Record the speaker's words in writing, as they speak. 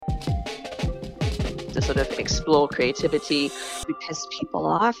to sort of explore creativity. We piss people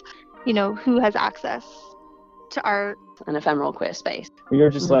off, who has access to art. An ephemeral queer space.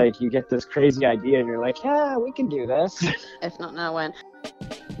 You're just like, you get this crazy idea and you're like, yeah, we can do this. If not now, when?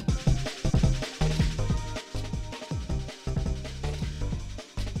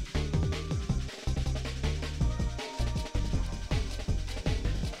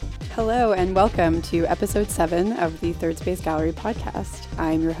 Hello and welcome to episode 7 of the Third Space Gallery podcast.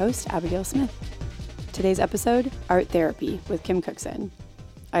 I'm your host, Abigail Smith. Today's episode, Art Therapy with Kim Cookson.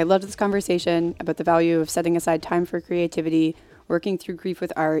 I loved this conversation about the value of setting aside time for creativity, working through grief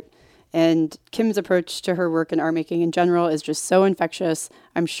with art, and Kim's approach to her work in art making in general is just so infectious.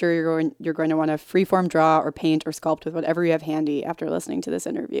 I'm sure you're going to want to freeform draw or paint or sculpt with whatever you have handy after listening to this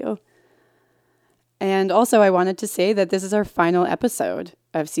interview. And also, I wanted to say that this is our final episode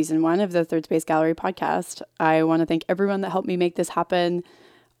of Season 1 of the Third Space Gallery podcast. I want to thank everyone that helped me make this happen,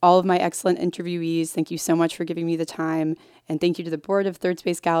 all of my excellent interviewees. Thank you so much for giving me the time. And thank you to the board of Third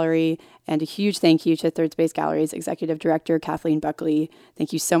Space Gallery. And a huge thank you to Third Space Gallery's executive director, Kathleen Buckley.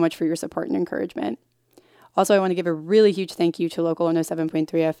 Thank you so much for your support and encouragement. Also, I want to give a really huge thank you to Local 107.3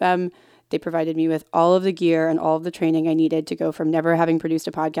 FM. They provided me with all of the gear and all of the training I needed to go from never having produced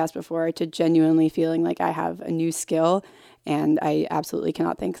a podcast before to genuinely feeling like I have a new skill, and I absolutely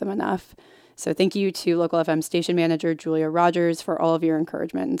cannot thank them enough. So thank you to Local FM station manager Julia Rogers for all of your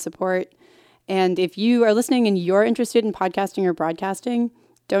encouragement and support. And if you are listening and you're interested in podcasting or broadcasting,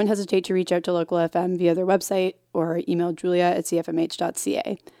 don't hesitate to reach out to Local FM via their website or email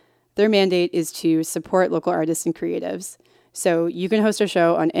julia@cfmh.ca. Their mandate is to support local artists and creatives. So you can host a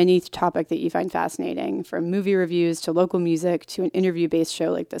show on any topic that you find fascinating, from movie reviews to local music to an interview-based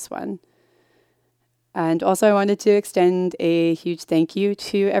show like this one. And also I wanted to extend a huge thank you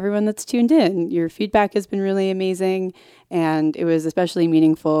to everyone that's tuned in. Your feedback has been really amazing, and it was especially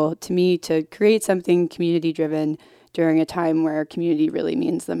meaningful to me to create something community-driven during a time where community really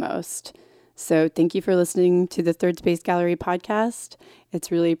means the most. So thank you for listening to the Third Space Gallery podcast. It's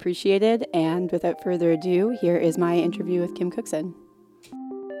really appreciated. And without further ado, here is my interview with Kim Cookson.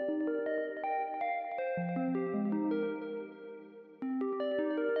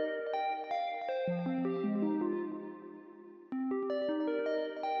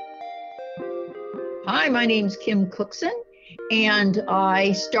 Hi, my name's Kim Cookson, and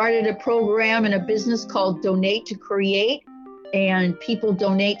I started a program in a business called Donate to Create. And people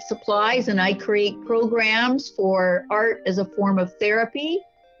donate supplies, and I create programs for art as a form of therapy.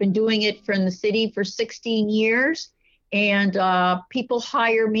 Been doing it in the city for 16 years. And people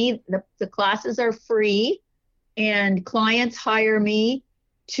hire me. The classes are free, and clients hire me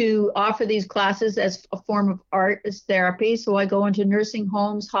to offer these classes as a form of art as therapy. So I go into nursing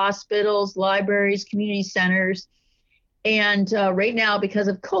homes, hospitals, libraries, community centers. And right now, because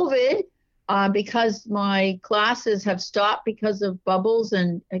of COVID, because my classes have stopped because of bubbles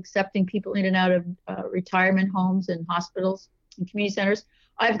and accepting people in and out of retirement homes and hospitals and community centers,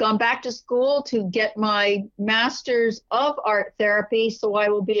 I've gone back to school to get my master's of art therapy. So I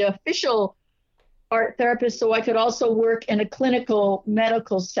will be an official art therapist. So I could also work in a clinical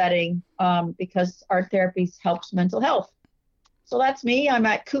medical setting because art therapy helps mental health. So that's me. I'm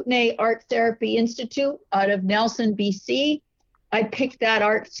at Kootenay Art Therapy Institute out of Nelson, BC. I picked that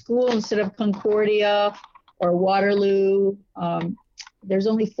art school instead of Concordia or Waterloo. There's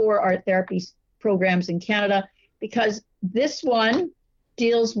only 4 art therapy programs in Canada because this one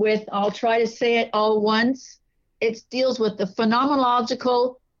deals with, I'll try to say it all once, it deals with the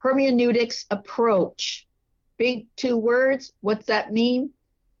phenomenological hermeneutics approach. Big 2 words. What's that mean?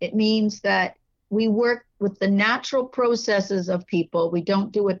 It means that we work with the natural processes of people. We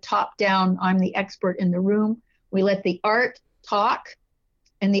don't do a top-down, I'm the expert in the room. We let the art talk,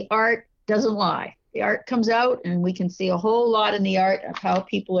 and the art doesn't lie. The art comes out, and we can see a whole lot in the art of how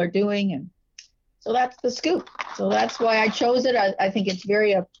people are doing, and so that's the scoop. So that's why I chose it. I think it's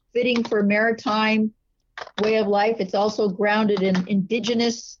very fitting for maritime way of life. It's also grounded in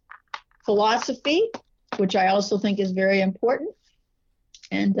indigenous philosophy, which I also think is very important,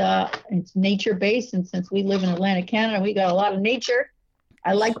 and it's nature-based, and since we live in Atlantic Canada, we got a lot of nature.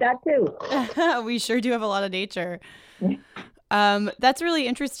 I like that too. We sure do have a lot of nature. That's really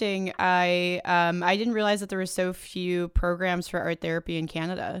interesting. I didn't realize that there were so few programs for art therapy in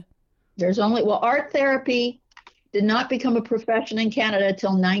Canada. There's only, art therapy did not become a profession in Canada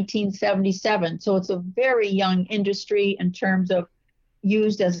until 1977. So it's a very young industry in terms of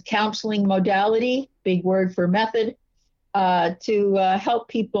used as a counseling modality, big word for method, to help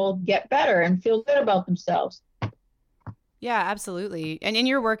people get better and feel good about themselves. Yeah, absolutely. And in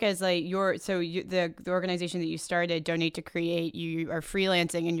your work as like the organization that you started, Donate to Create, you are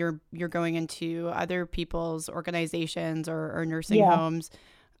freelancing and you're going into other people's organizations or nursing Yeah. homes.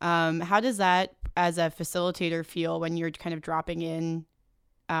 How does that as a facilitator feel when you're kind of dropping in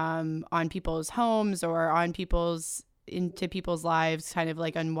on people's homes or into people's lives, kind of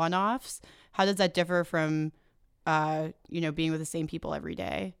like on one-offs? How does that differ from being with the same people every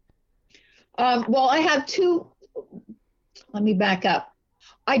day? Well, I have two. Let me back up.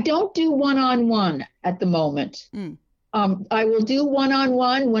 I don't do one-on-one at the moment. Mm. I will do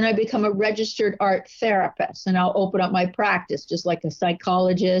one-on-one when I become a registered art therapist, and I'll open up my practice just like a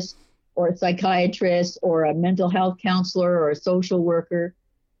psychologist or a psychiatrist or a mental health counselor or a social worker.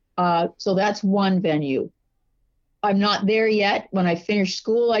 So that's one venue. I'm not there yet. When I finish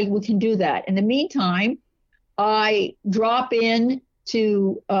school, we can do that. In the meantime, I drop in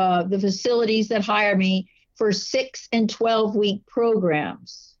to the facilities that hire me for 6 and 12-week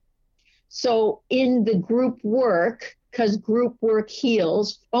programs. So in the group work, because group work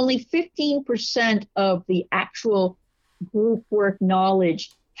heals, only 15% of the actual group work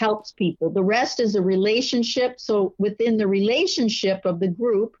knowledge helps people. The rest is a relationship. So within the relationship of the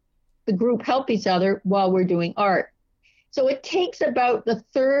group help each other while we're doing art. So it takes about the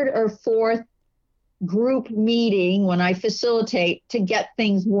third or fourth group meeting when I facilitate to get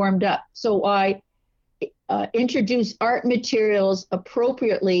things warmed up. So I introduce art materials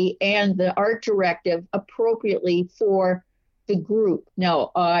appropriately and the art directive appropriately for the group.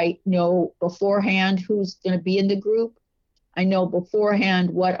 Now, I know beforehand who's going to be in the group. I know beforehand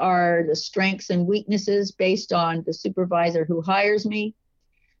what are the strengths and weaknesses based on the supervisor who hires me.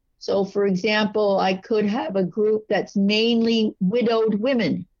 So, for example, I could have a group that's mainly widowed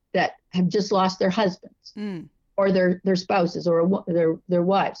women that have just lost their husbands or their spouses or their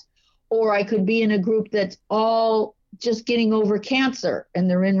wives. Or I could be in a group that's all just getting over cancer and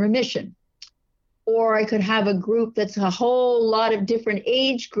they're in remission. Or I could have a group that's a whole lot of different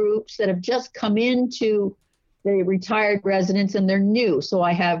age groups that have just come into the retired residents and they're new. So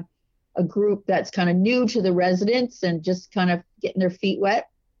I have a group that's kind of new to the residents and just kind of getting their feet wet.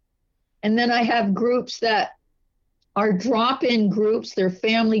 And then I have groups that are drop-in groups, they're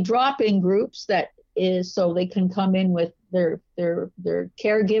family drop-in groups that is so they can come in with their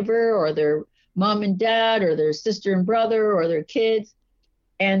caregiver or their mom and dad or their sister and brother or their kids.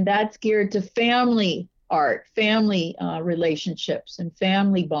 And that's geared to family art, family relationships and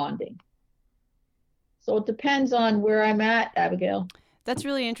family bonding. So it depends on where I'm at, Abigail. That's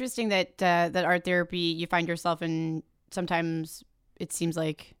really interesting that art therapy, you find yourself in, sometimes it seems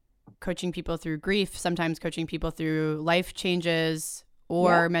like coaching people through grief, sometimes coaching people through life changes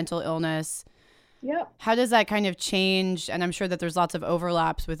or mental illness. Yeah. How does that kind of change? And I'm sure that there's lots of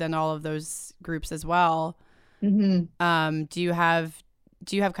overlaps within all of those groups as well. Mm-hmm. Do you have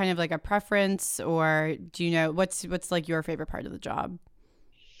kind of like a preference, or do you know what's like your favorite part of the job?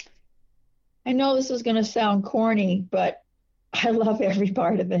 I know this is going to sound corny, but I love every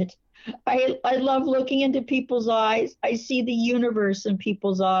part of it. I love looking into people's eyes. I see the universe in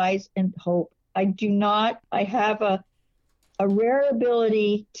people's eyes and hope. I have a rare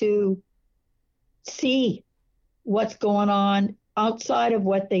ability to see what's going on outside of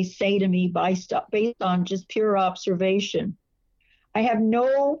what they say to me based on just pure observation. I have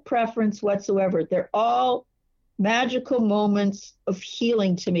no preference whatsoever. They're all magical moments of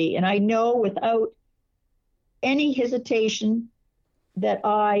healing to me. And I know without any hesitation that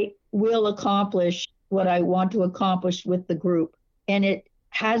I will accomplish what I want to accomplish with the group. And it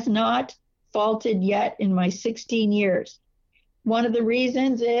has not faltered yet in my 16 years. One of the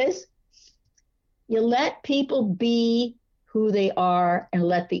reasons is you let people be who they are and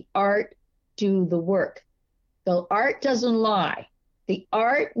let the art do the work. The art doesn't lie. The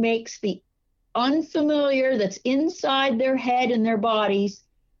art makes the unfamiliar that's inside their head and their bodies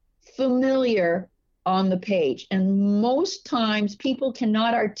familiar on the page. And most times people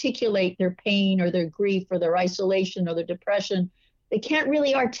cannot articulate their pain or their grief or their isolation or their depression. They can't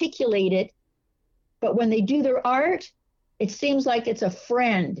really articulate it. But when they do their art, it seems like it's a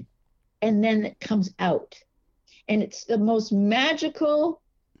friend, and then it comes out. And it's the most magical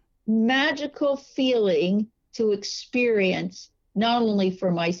feeling to experience, not only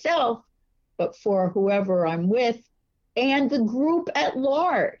for myself, but for whoever I'm with and the group at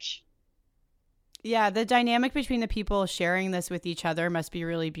large. Yeah, the dynamic between the people sharing this with each other must be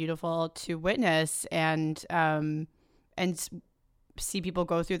really beautiful to witness and see people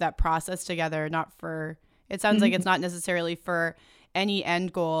go through that process together. It sounds like it's not necessarily for any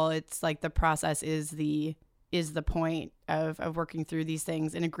end goal. It's like the process is the point of working through these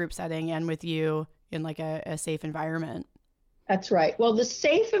things in a group setting and with you in like a safe environment. That's right. Well, the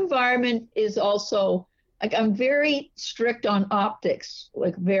safe environment is also like I'm very strict on optics,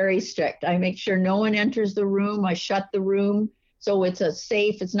 like very strict. I make sure no one enters the room. I shut the room so it's a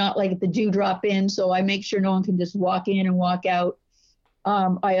safe. It's not like the dewdrop in. So I make sure no one can just walk in and walk out.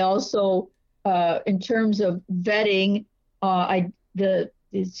 I also, in terms of vetting, the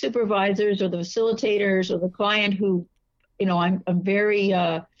supervisors or the facilitators or the client who, I'm very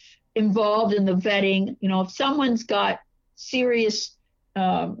involved in the vetting. If someone's got serious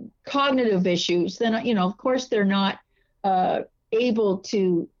cognitive issues, then of course they're not able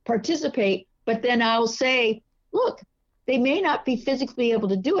to participate. But then I'll say, look, they may not be physically able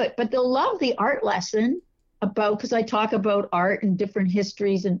to do it, but they'll love the art lesson because I talk about art and different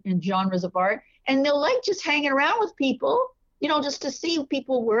histories and genres of art, and they'll like just hanging around with people, just to see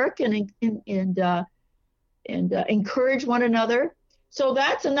people work and encourage one another. So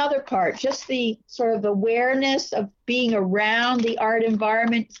that's another part, just the sort of awareness of being around the art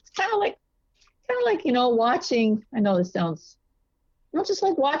environment. It's kind of like, watching, I know this sounds, just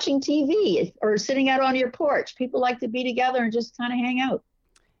like watching TV or sitting out on your porch. People like to be together and just kind of hang out.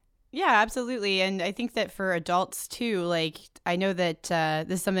 Yeah, absolutely. And I think that for adults too, like I know that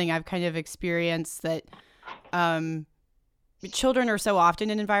this is something I've kind of experienced that children are so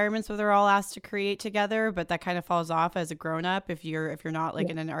often in environments where they're all asked to create together, but that kind of falls off as a grown-up if you're not like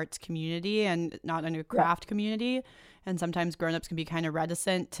in an arts community and not in a craft community. And sometimes grown-ups can be kind of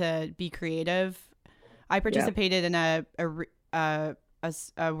reticent to be creative. I participated in a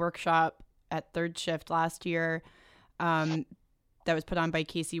workshop at Third Shift last year that was put on by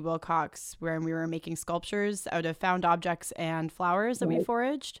Casey Wilcox, where we were making sculptures out of found objects and flowers that we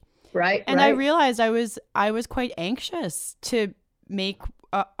foraged. Right. And I realized I was quite anxious to make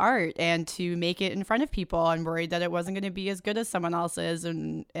art and to make it in front of people. I'm worried that it wasn't going to be as good as someone else's,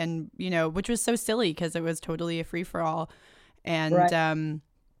 and which was so silly because it was totally a free for all. And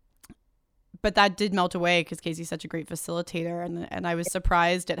but that did melt away because Casey's such a great facilitator, and I was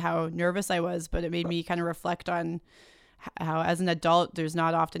surprised at how nervous I was. But it made me kind of reflect on how, as an adult, there's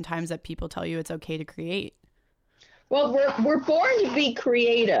not often times that people tell you it's okay to create. Well, we're born to be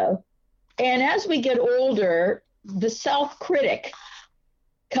creative, and as we get older, the self-critic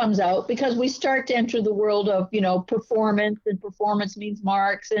comes out because we start to enter the world of, performance, and performance means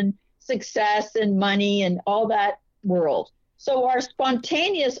marks and success and money and all that world. So our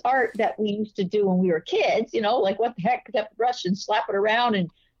spontaneous art that we used to do when we were kids, like what the heck, get the brush and slap it around and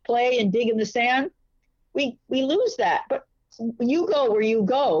play and dig in the sand, we lose that. But when you go where you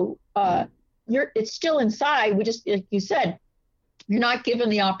go, it's still inside. We just, like you said, you're not given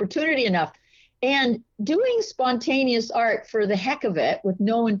the opportunity enough. And doing spontaneous art for the heck of it with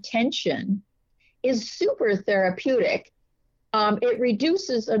no intention is super therapeutic. It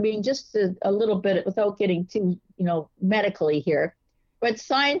reduces, just a little bit without getting too, medically here, but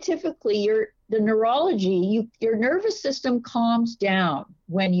scientifically, the neurology, your nervous system calms down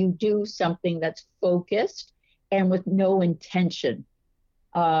when you do something that's focused and with no intention.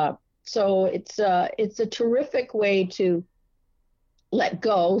 So it's a terrific way to let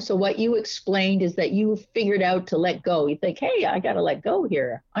go. So what you explained is that you figured out to let go. You think, hey, I got to let go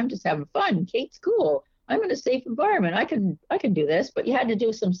here. I'm just having fun. Kate's cool. I'm in a safe environment. I can do this. But you had to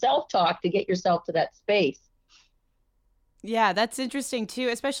do some self-talk to get yourself to that space. Yeah, that's interesting too,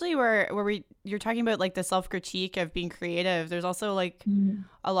 especially where you're talking about like the self-critique of being creative. There's also like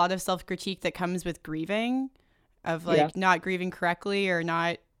a lot of self-critique that comes with grieving, of like not grieving correctly or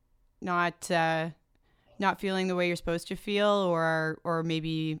not feeling the way you're supposed to feel, or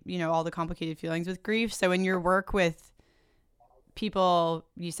maybe, all the complicated feelings with grief. So in your work with people,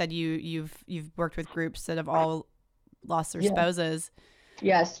 you said you've worked with groups that have all lost their spouses.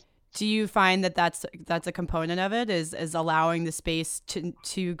 Yes. Do you find that that's a component of it, is allowing the space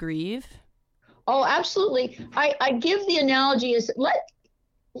to grieve? Oh, absolutely. I give the analogy is let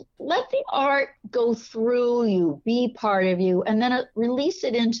the art go through you, be part of you, and then release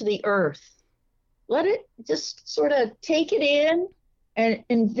it into the earth. Let it just sort of take it in and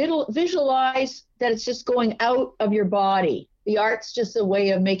visualize that it's just going out of your body. The art's just a way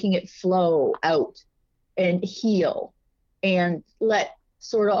of making it flow out and heal and let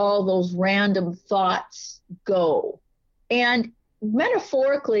sort of all those random thoughts go. And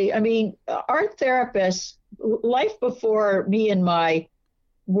metaphorically, art therapists, life before me and my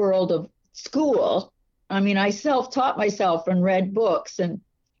world of school, I self-taught myself and read books,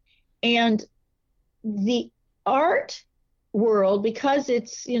 and the art world, because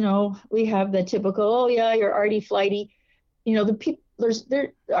it's, we have the typical, oh yeah, you're arty flighty, the people,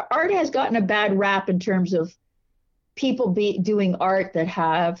 art has gotten a bad rap in terms of people doing art that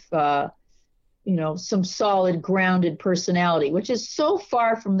have some solid grounded personality, which is so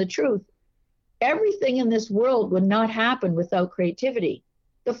far from the truth. Everything in this world would not happen without creativity.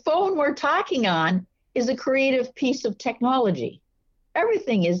 The phone we're talking on is a creative piece of technology.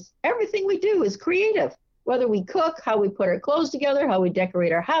 Everything we do is creative. Whether we cook, how we put our clothes together, how we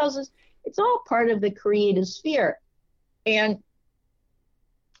decorate our houses, it's all part of the creative sphere. And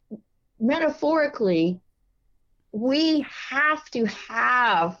metaphorically, we have to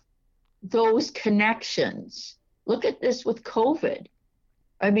have those connections. Look at this with COVID.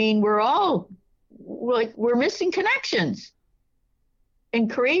 I mean, we're missing connections. And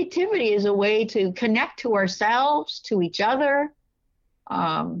creativity is a way to connect to ourselves, to each other.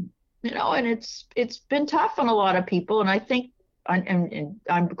 And it's been tough on a lot of people. And I think, and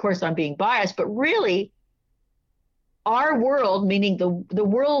of course I'm being biased, but really our world, meaning the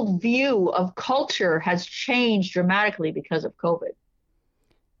world view of culture, has changed dramatically because of COVID.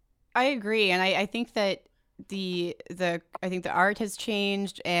 I agree. And I think that the art has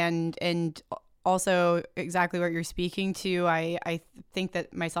changed, and also exactly what you're speaking to. I think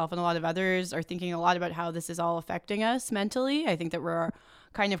that myself and a lot of others are thinking a lot about how this is all affecting us mentally. I think that we're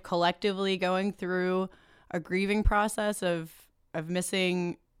kind of collectively going through a grieving process of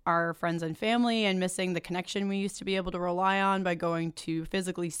missing our friends and family and missing the connection we used to be able to rely on by going to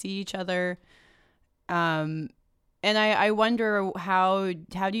physically see each other. And I wonder how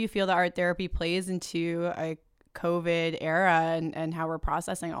do you feel that art therapy plays into a COVID era and how we're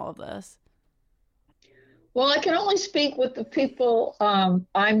processing all of this? Well, I can only speak with the people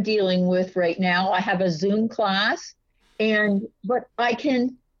I'm dealing with right now. I have a Zoom class, but I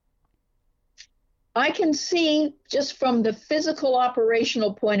can see just from the physical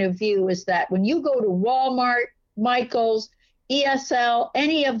operational point of view is that when you go to Walmart, Michael's, ESL,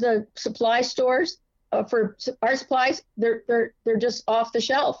 any of the supply stores for art supplies, they're just off the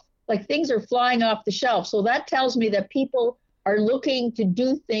shelf. Like things are flying off the shelf. So that tells me that people are looking to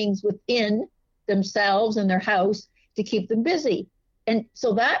do things within themselves and their house to keep them busy. And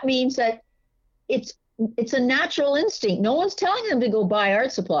so that means that it's a natural instinct. No one's telling them to go buy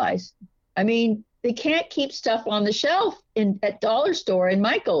art supplies. I mean, they can't keep stuff on the shelf at dollar store and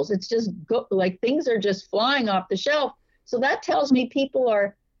Michael's. It's just like things are just flying off the shelf. So that tells me people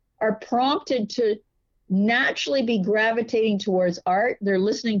are prompted to naturally be gravitating towards art. They're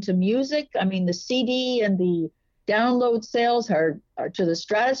listening to music. I mean, the CD and the download sales are to the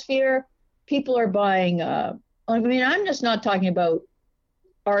stratosphere. People are buying, I'm just not talking about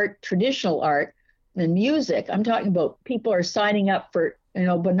art, traditional art and music. I'm talking about people are signing up for,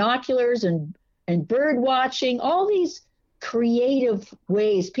 binoculars and bird watching, all these creative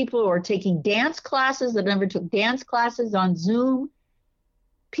ways. People are taking dance classes that never took dance classes on Zoom.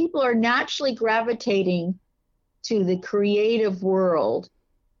 People are naturally gravitating to the creative world,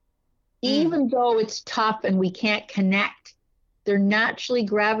 even though it's tough and we can't connect. They're naturally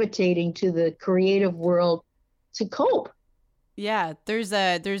gravitating to the creative world to cope. Yeah, there's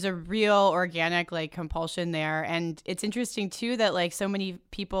a real organic compulsion there, and it's interesting too that so many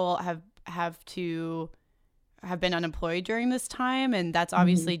people have been unemployed during this time, and that's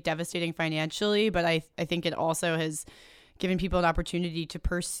obviously devastating financially. But I think it also has given people an opportunity to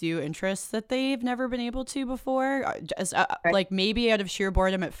pursue interests that they've never been able to before. Just maybe out of sheer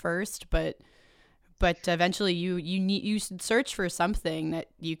boredom at first, but eventually you search for something that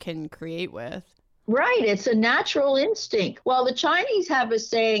you can create with. Right. It's a natural instinct. Well, the Chinese have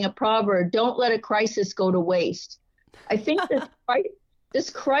a proverb, don't let a crisis go to waste. I think that this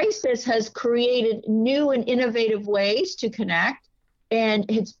crisis has created new and innovative ways to connect, and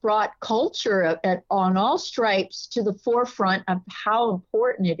it's brought culture on all stripes to the forefront of how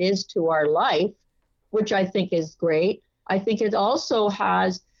important it is to our life, which I think is great. I think it also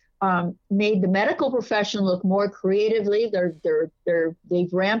has made the medical profession look more creatively.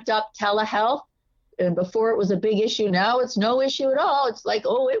 They've ramped up telehealth. And before it was a big issue, now it's no issue at all. It's like,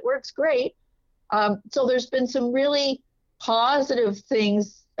 oh, it works great. So there's been some really positive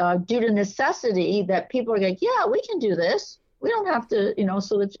things due to necessity that people are like, yeah, we can do this. We don't have to,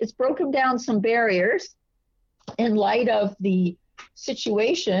 so it's broken down some barriers in light of the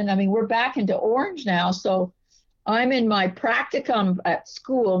situation. I mean, we're back into orange now. So I'm in my practicum at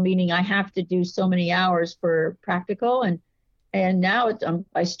school, meaning I have to do so many hours for practical. And now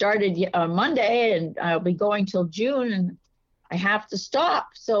I started on Monday, and I'll be going till June, and I have to stop.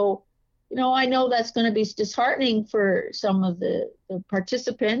 So, I know that's going to be disheartening for some of the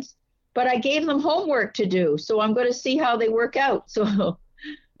participants, but I gave them homework to do. So I'm going to see how they work out. So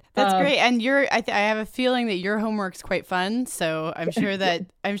that's great. And I have a feeling that your homework's quite fun. So I'm sure that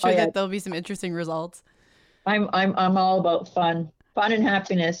that there'll be some interesting results. I'm all about fun and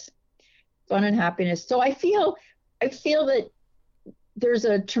happiness. fun and happiness. So I feel that there's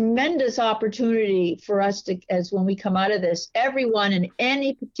a tremendous opportunity for us to, as when we come out of this, everyone in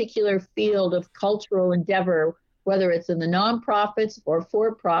any particular field of cultural endeavor, whether it's in the nonprofits or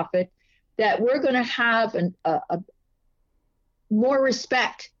for profit, that we're going to have more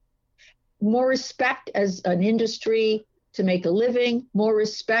respect as an industry to make a living, more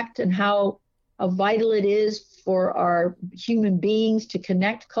respect and how vital it is for our human beings to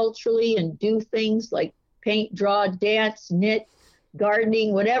connect culturally and do things like paint, draw, dance, knit,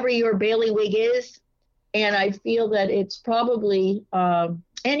 gardening, whatever your bailiwick is. And I feel that it's probably, and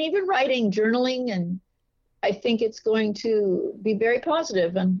even writing, journaling, and I think it's going to be very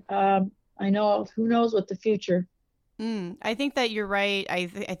positive. And I know, who knows what the future. I think that you're right. I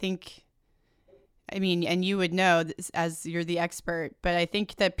think, I mean, and you would know this as you're the expert, but I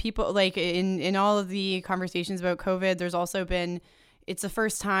think that people, like in all of the conversations about COVID, there's also been, it's the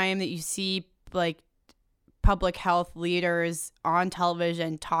first time that you see like public health leaders on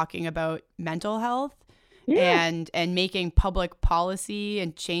television talking about mental health. Yeah. And making public policy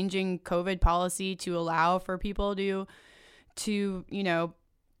and changing COVID policy to allow for people to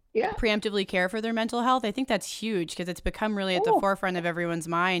preemptively care for their mental health. I think that's huge because it's become really at the forefront of everyone's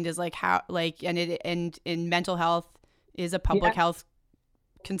mind, is like how, like, and mental health is a public health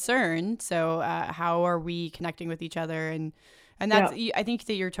concern. So how are we connecting with each other? And that's, I think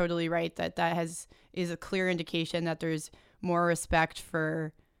that you're totally right that is a clear indication that there's more respect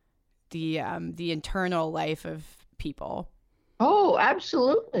for the internal life of people. Oh,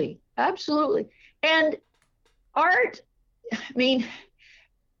 absolutely. Absolutely. And art, I mean,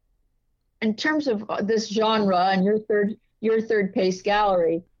 in terms of this genre and your third pace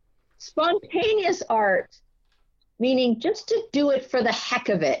gallery, spontaneous art, meaning just to do it for the heck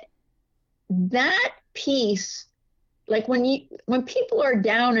of it, that piece, like when people are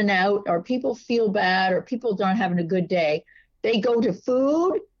down and out, or people feel bad, or people aren't having a good day, they go to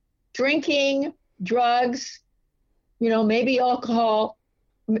food, drinking, drugs, maybe alcohol,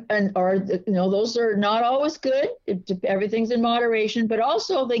 those are not always good. Everything's in moderation, but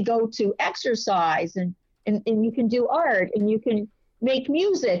also they go to exercise, and you can do art, and you can make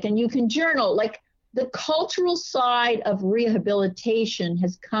music, and you can journal. Like, the cultural side of rehabilitation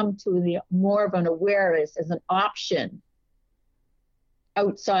has come to the more of an awareness as an option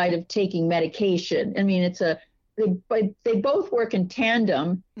outside of taking medication. I mean, they both work in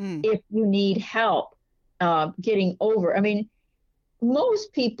tandem if you need help getting over. I mean,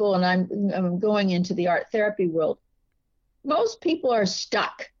 most people, and I'm going into the art therapy world, most people are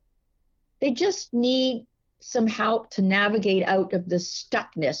stuck. They just need some help to navigate out of the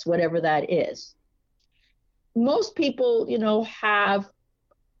stuckness, whatever that is. Most people, have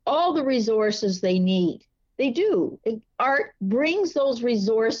all the resources they need. They do. Art brings those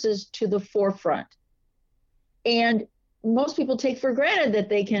resources to the forefront. And most people take for granted that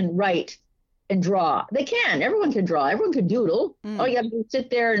they can write and draw. They can. Everyone can draw. Everyone can doodle. All you have to do is sit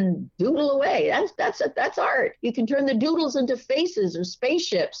there and doodle away. That's art. You can turn the doodles into faces or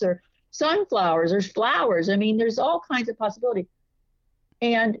spaceships or sunflowers or flowers. I mean, there's all kinds of possibilities.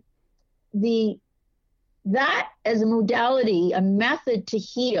 And that as a modality, a method to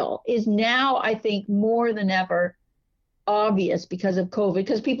heal, is now, I think, more than ever obvious because of COVID,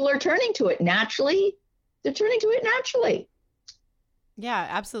 because people are turning to it naturally. They're turning to it naturally. Yeah,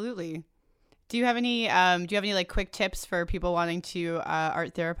 absolutely. Do you have any like quick tips for people wanting to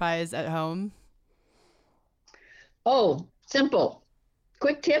art therapize at home? Oh, simple.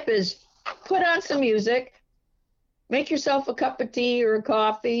 Quick tip is put on some music, make yourself a cup of tea or a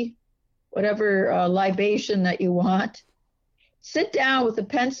coffee, whatever libation that you want. Sit down with a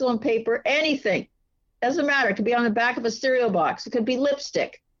pencil and paper, anything. Doesn't matter. It could be on the back of a cereal box. It could be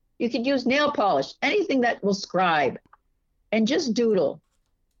lipstick. You could use nail polish, anything that will scribe, and just doodle.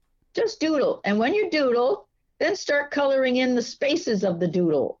 Just doodle. And when you doodle, then start coloring in the spaces of the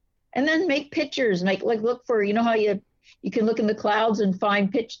doodle. And then make pictures. Look for, how you can look in the clouds and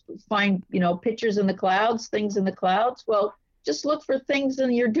find pictures in the clouds, things in the clouds. Well, just look for things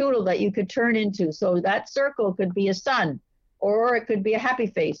in your doodle that you could turn into. So that circle could be a sun, or it could be a happy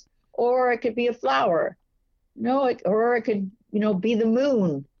face, or it could be a flower, or it could, be the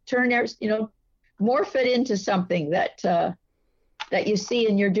moon. Morph it into something that you see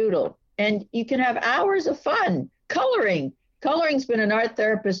in your doodle. And you can have hours of fun. Coloring. Coloring's been an art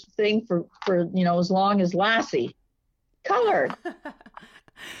therapist thing for as long as Lassie. Color.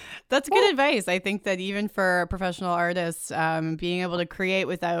 That's good advice. I think that even for professional artists, being able to create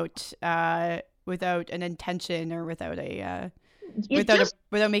without an intention or without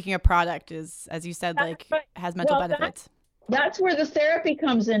without making a product is, as you said, has mental benefits. That's where the therapy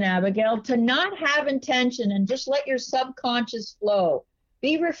comes in, Abigail, to not have intention and just let your subconscious flow.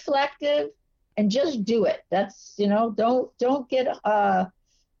 Be reflective and just do it. That's, don't get, I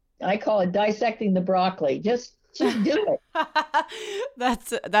call it dissecting the broccoli. Just do it.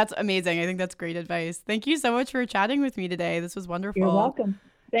 That's amazing. I think that's great advice. Thank you so much for chatting with me today. This was wonderful. You're welcome.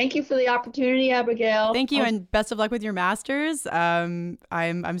 Thank you for the opportunity, Abigail. Thank you, and best of luck with your master's. I'm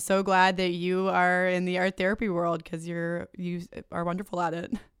so glad that you are in the art therapy world because you are wonderful at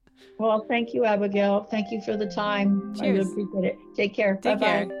it. Well, thank you, Abigail. Thank you for the time. Cheers. I really appreciate it. Take care. Take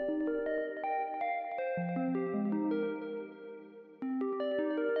Bye-bye. care.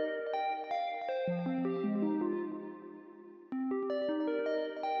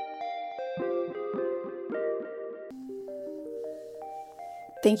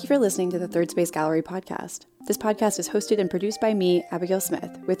 Thank you for listening to the Third Space Gallery podcast. This podcast is hosted and produced by me, Abigail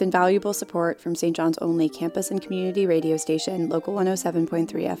Smith, with invaluable support from St. John's only campus and community radio station, Local 107.3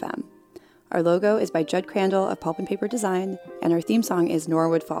 FM. Our logo is by Judd Crandall of Pulp and Paper Design, and our theme song is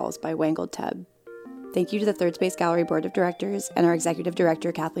Norwood Falls by Wangled Teb. Thank you to the Third Space Gallery Board of Directors and our Executive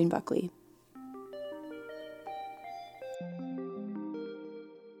Director, Kathleen Buckley.